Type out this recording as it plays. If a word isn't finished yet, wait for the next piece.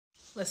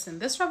Listen,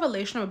 this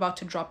revelation I'm about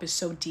to drop is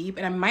so deep,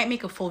 and I might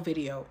make a full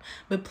video,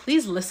 but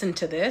please listen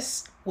to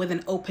this with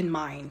an open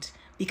mind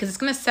because it's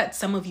going to set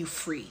some of you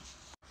free.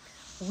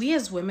 We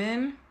as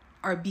women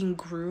are being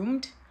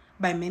groomed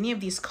by many of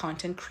these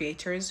content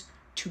creators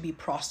to be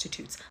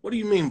prostitutes. What do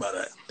you mean by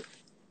that?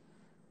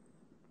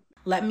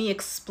 Let me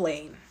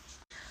explain.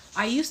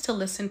 I used to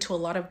listen to a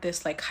lot of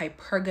this like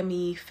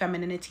hypergamy,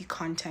 femininity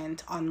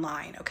content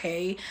online,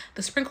 okay?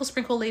 The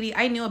Sprinkle lady,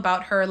 I knew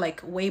about her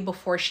like way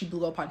before she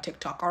blew up on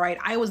TikTok, all right?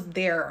 I was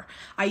there.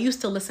 I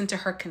used to listen to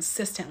her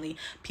consistently.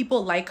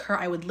 People like her,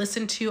 I would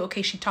listen to,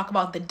 okay, she'd talk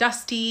about the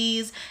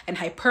dusties and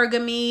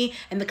hypergamy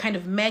and the kind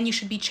of men you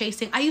should be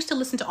chasing. I used to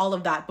listen to all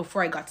of that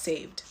before I got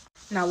saved.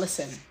 Now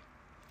listen,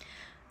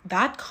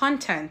 that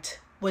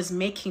content was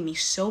making me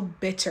so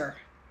bitter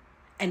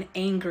and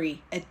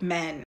angry at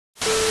men.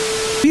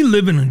 We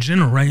live in a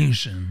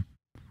generation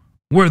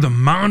where the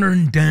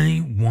modern day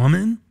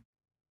woman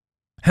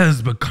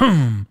has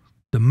become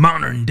the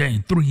modern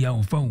day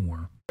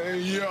 304.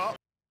 Yeah.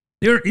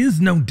 There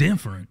is no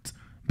difference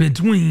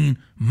between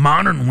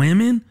modern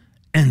women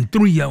and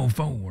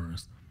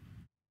 304s.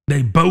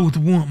 They both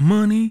want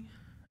money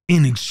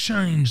in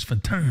exchange for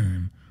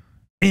time,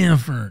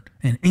 effort,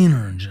 and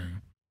energy.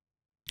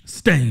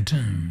 Stay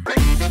tuned.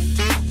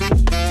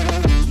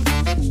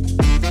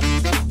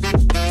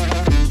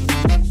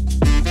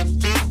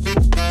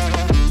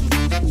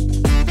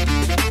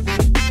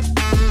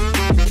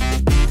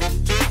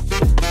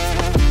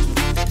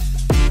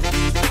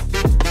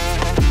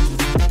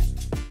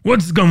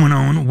 What's going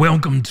on?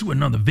 Welcome to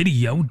another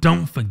video.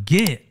 Don't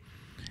forget,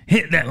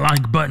 hit that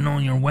like button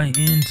on your way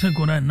in,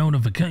 tickle that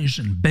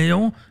notification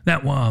bell.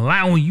 That will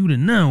allow you to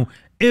know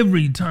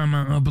every time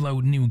I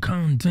upload new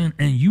content.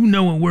 And you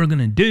know what we're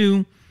gonna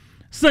do.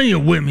 Say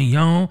it with me,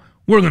 y'all.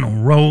 We're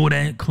gonna roll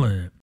that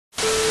clip.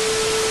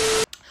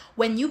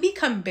 When you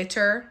become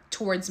bitter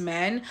towards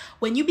men,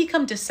 when you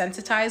become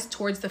desensitized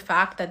towards the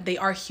fact that they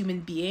are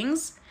human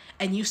beings,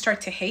 and you start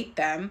to hate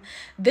them,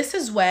 this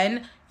is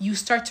when you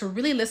start to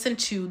really listen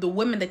to the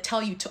women that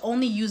tell you to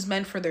only use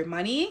men for their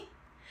money,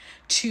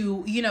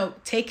 to,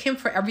 take him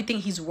for everything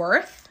he's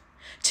worth,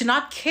 to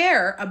not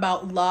care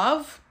about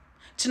love,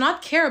 to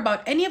not care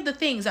about any of the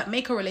things that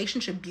make a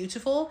relationship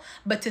beautiful,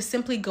 but to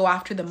simply go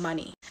after the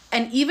money.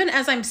 And even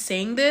as I'm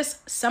saying this,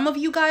 some of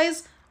you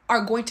guys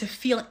are going to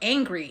feel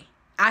angry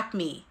at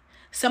me.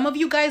 Some of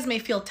you guys may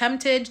feel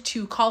tempted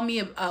to call me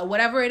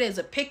whatever it is,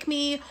 a pick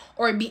me,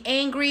 or be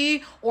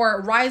angry,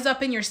 or rise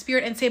up in your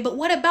spirit and say, but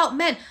what about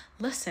men?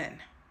 Listen,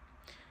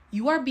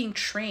 you are being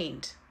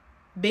trained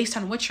based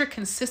on what you're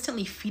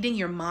consistently feeding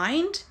your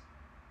mind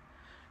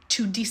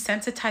to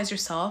desensitize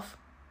yourself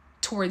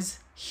towards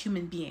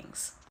human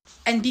beings.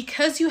 And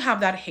because you have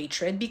that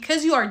hatred,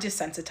 because you are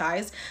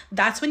desensitized,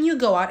 that's when you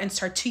go out and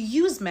start to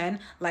use men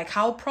like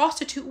how a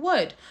prostitute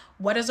would.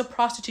 What does a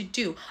prostitute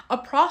do? A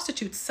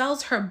prostitute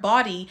sells her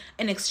body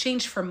in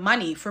exchange for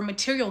money, for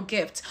material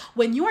gifts.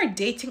 When you are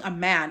dating a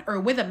man or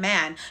with a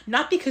man,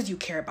 not because you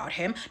care about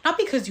him, not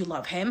because you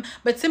love him,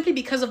 but simply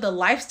because of the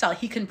lifestyle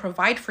he can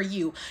provide for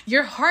you,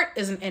 your heart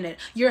isn't in it.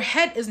 Your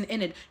head isn't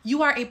in it.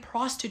 You are a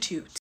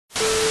prostitute.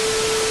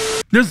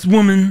 This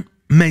woman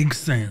makes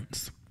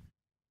sense.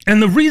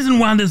 And the reason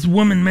why this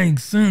woman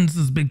makes sense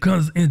is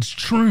because it's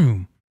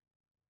true.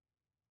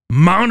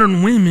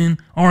 Modern women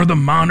are the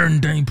modern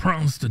day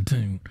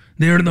prostitute.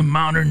 They're the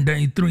modern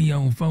day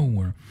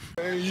 304.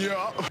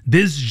 Yeah.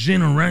 This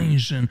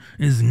generation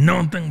is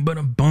nothing but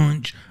a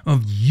bunch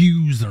of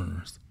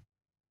users.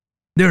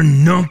 They're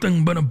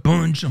nothing but a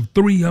bunch of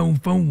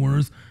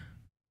 304s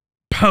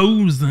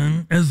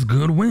posing as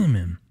good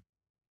women.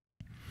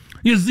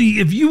 You see,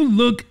 if you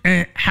look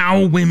at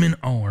how women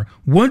are,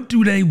 what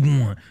do they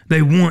want?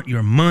 They want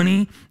your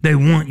money. They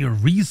want your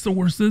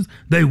resources.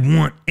 They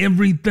want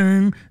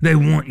everything. They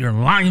want your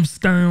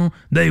lifestyle.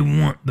 They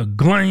want the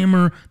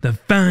glamour, the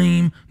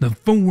fame, the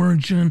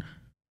fortune.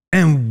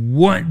 And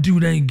what do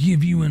they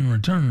give you in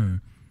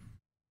return?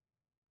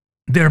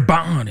 Their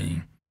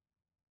body,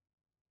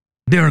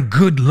 their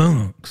good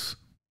looks,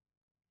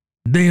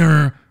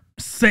 their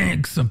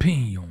sex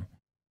appeal.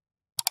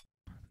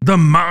 The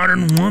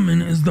modern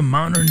woman is the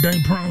modern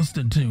day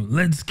prostitute.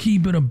 Let's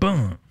keep it a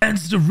buck.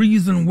 That's the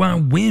reason why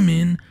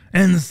women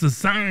and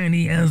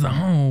society as a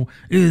whole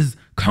is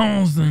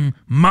causing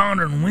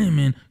modern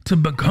women to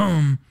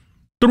become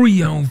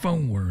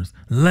 304s,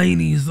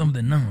 ladies of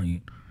the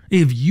night.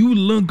 If you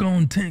look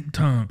on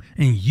TikTok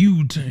and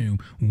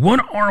YouTube, what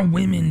are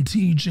women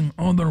teaching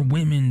other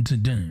women to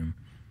do?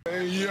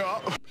 Yeah.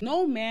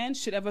 No man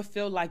should ever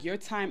feel like your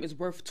time is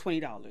worth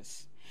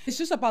 $20. It's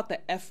just about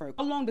the effort.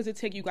 How long does it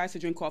take you guys to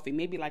drink coffee?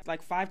 Maybe like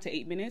 5 to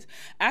 8 minutes.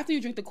 After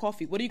you drink the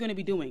coffee, what are you going to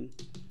be doing?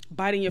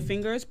 Biting your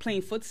fingers,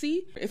 playing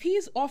footsie? If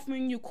he's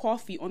offering you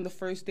coffee on the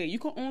first day, you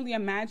can only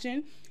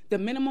imagine the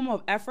minimum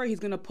of effort he's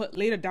going to put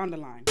later down the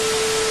line.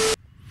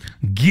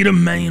 Get a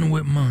man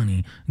with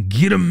money.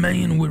 Get a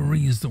man with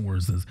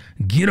resources.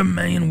 Get a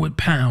man with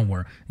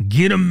power.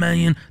 Get a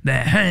man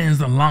that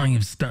has a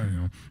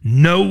lifestyle.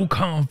 No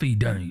coffee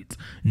dates.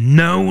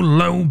 No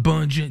low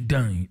budget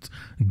dates.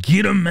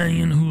 Get a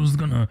man who's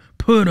gonna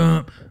put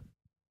up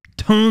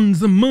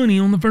tons of money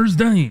on the first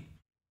date.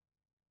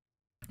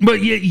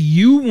 But yet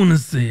you want to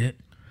sit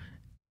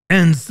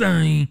and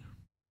say,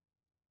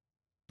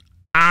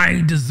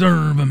 I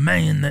deserve a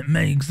man that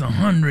makes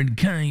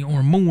 $100K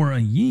or more a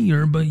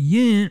year, but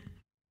yet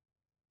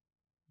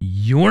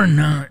you're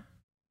not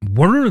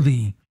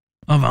worthy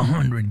of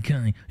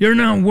 $100K. You're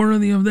not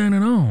worthy of that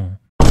at all.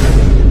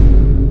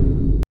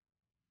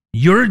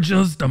 You're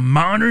just a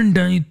modern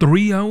day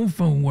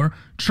 304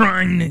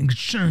 trying to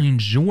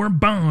exchange your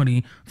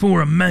body for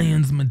a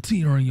man's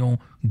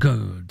material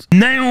goods.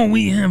 Now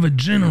we have a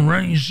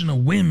generation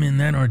of women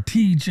that are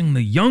teaching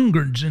the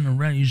younger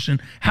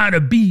generation how to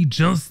be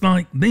just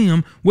like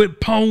them with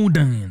pole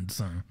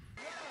dancing.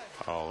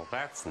 Oh,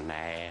 that's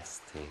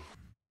nasty.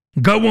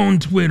 Go on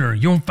Twitter,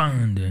 you'll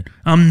find it.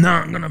 I'm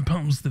not gonna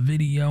post the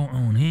video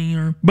on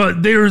here,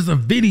 but there's a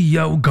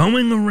video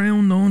going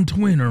around on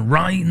Twitter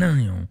right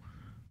now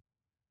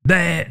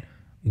that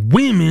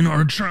women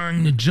are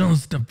trying to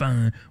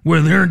justify,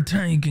 where they're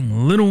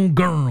taking little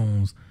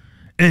girls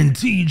and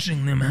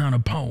teaching them how to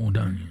pole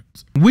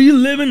dance. We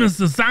live in a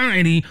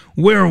society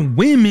where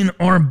women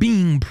are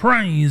being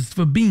praised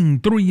for being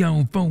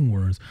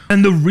 304s.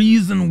 And the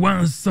reason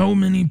why so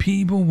many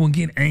people will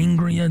get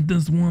angry at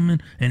this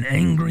woman and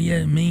angry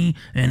at me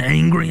and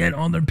angry at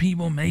other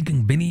people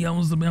making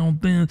videos about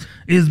this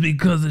is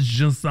because it's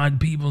just like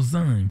people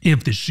saying,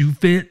 if the shoe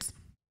fits,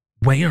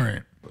 wear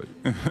it.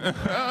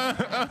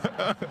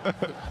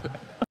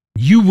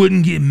 You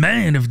wouldn't get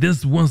mad if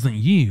this wasn't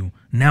you,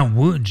 now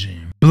would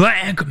you?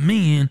 Black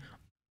men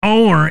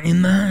are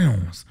in the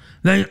house.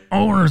 They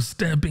are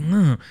stepping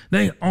up.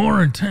 They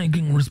are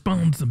taking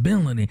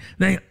responsibility.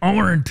 They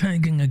are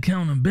taking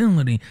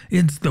accountability.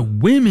 It's the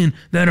women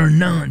that are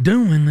not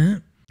doing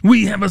that.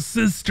 We have a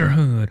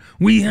sisterhood.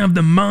 We have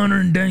the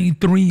modern day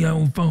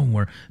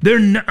 304.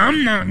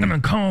 I'm not going to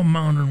call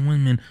modern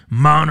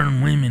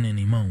women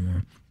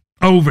anymore.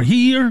 Over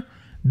here,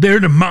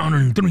 they're the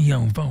modern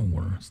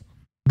 304s,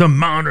 the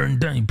modern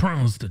day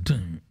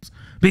prostitutes,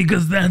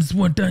 because that's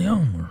what they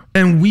are.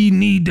 And we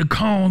need to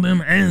call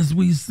them as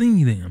we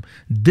see them.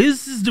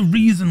 This is the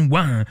reason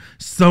why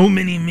so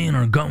many men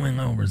are going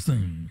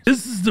overseas.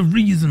 This is the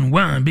reason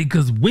why,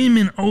 because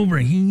women over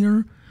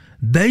here,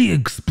 they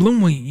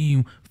exploit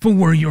you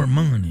for your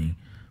money,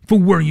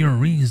 for your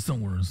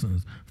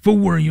resources,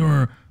 for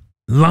your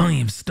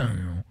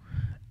lifestyle.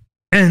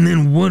 And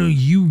then what do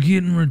you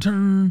get in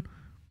return?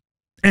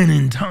 An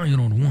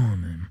entitled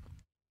woman.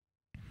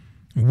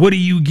 What do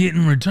you get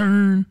in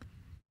return?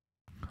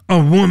 A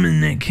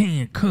woman that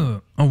can't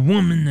cook. A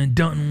woman that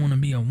doesn't want to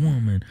be a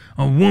woman.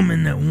 A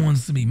woman that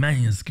wants to be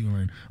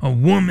masculine. A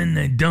woman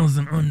that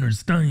doesn't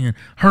understand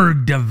her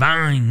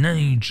divine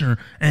nature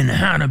and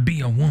how to be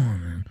a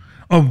woman.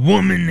 A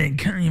woman that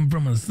came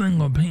from a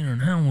single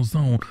parent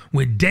household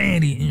with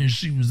daddy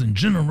issues and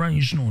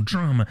generational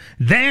trauma.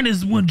 That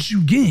is what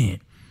you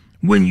get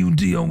when you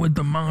deal with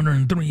the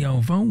modern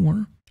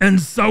 304. And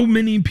so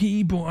many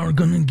people are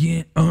going to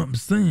get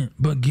upset.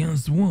 But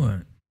guess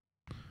what?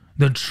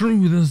 The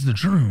truth is the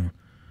truth.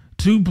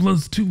 2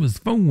 + 2 is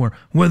 4,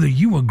 whether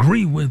you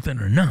agree with it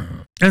or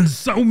not. And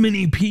so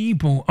many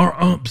people are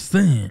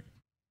upset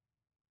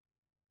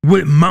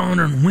with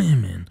modern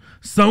women.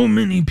 So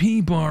many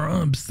people are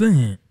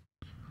upset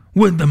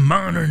with the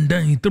modern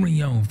day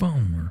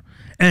 304.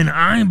 And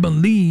I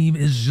believe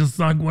it's just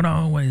like what I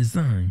always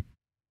say.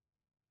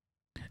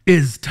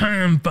 It's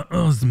time for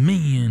us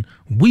men.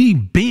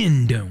 We've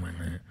been doing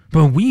it,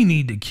 but we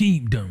need to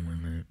keep doing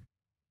it.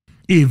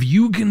 If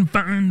you can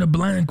find a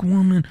black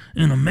woman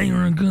in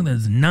America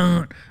that's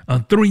not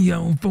a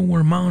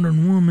 304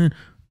 modern woman,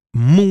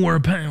 more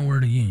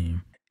power to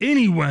you.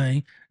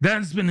 Anyway,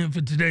 that's been it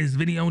for today's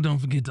video. Don't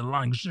forget to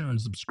like, share,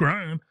 and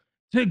subscribe.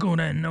 Tickle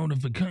that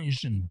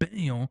notification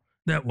bell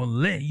that will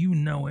let you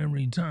know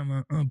every time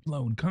I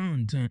upload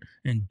content.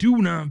 And do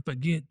not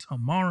forget,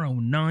 tomorrow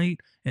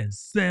night at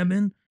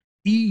 7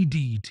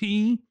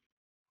 EDT,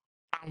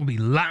 I'll be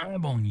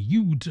live on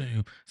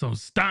YouTube. So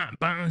stop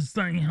by,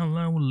 say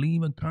hello,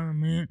 leave a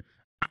comment.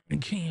 I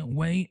can't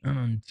wait. And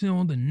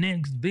until the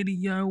next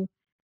video,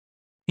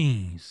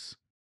 peace.